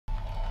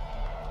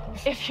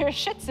If your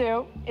Shih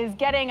Tzu is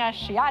getting a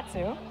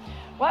Shiatsu,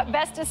 what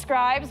best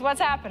describes what's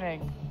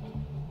happening?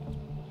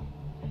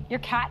 Your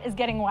cat is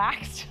getting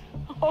waxed?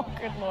 Oh,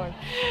 good Lord.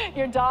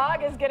 Your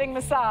dog is getting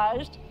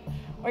massaged?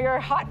 Or your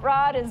hot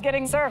rod is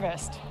getting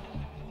serviced?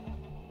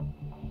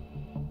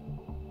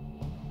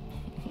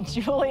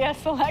 Julia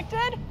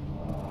selected?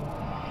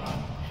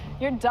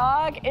 Your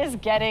dog is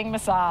getting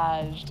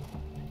massaged.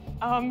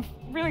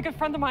 Really good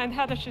friend of mine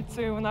had a Shih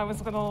Tzu when I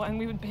was little, and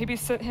we would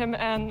babysit him,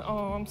 and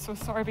oh, I'm so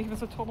sorry, but he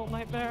was a total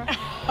nightmare.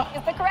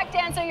 Is the correct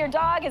answer your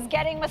dog is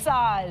getting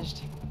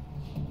massaged?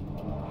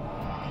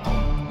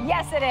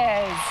 Yes, it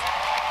is.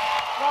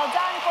 Well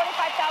done,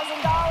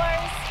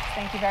 $45,000.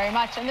 Thank you very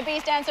much. And the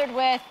Beast answered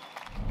with,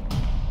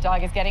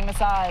 dog is getting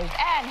massaged.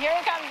 And here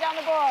it comes down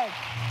the board.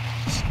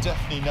 There's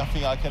definitely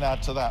nothing I can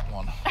add to that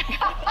one.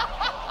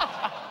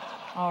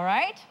 All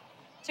right.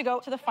 To go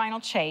to the final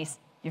chase,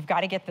 you've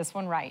got to get this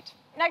one right.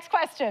 Next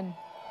question.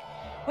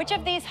 Which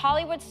of these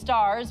Hollywood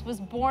stars was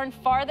born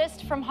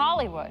farthest from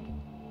Hollywood?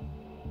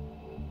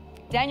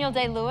 Daniel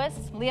Day-Lewis,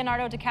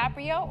 Leonardo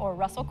DiCaprio, or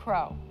Russell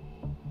Crowe?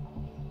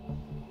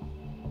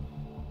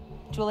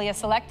 Julia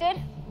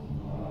selected.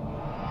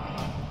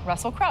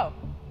 Russell Crowe.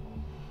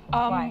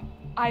 Why?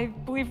 I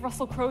believe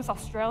Russell Crowe's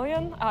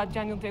Australian,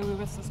 Daniel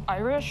Day-Lewis is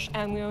Irish,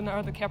 and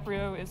Leonardo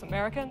DiCaprio is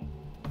American.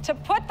 To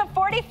put the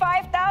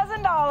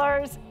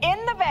 $45,000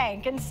 in the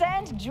bank and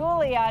send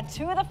Julia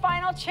to the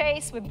final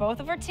chase with both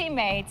of her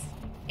teammates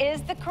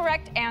is the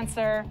correct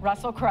answer,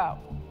 Russell Crowe.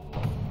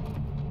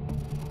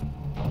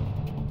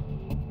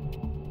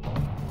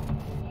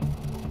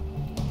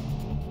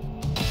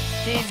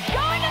 She's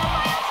going to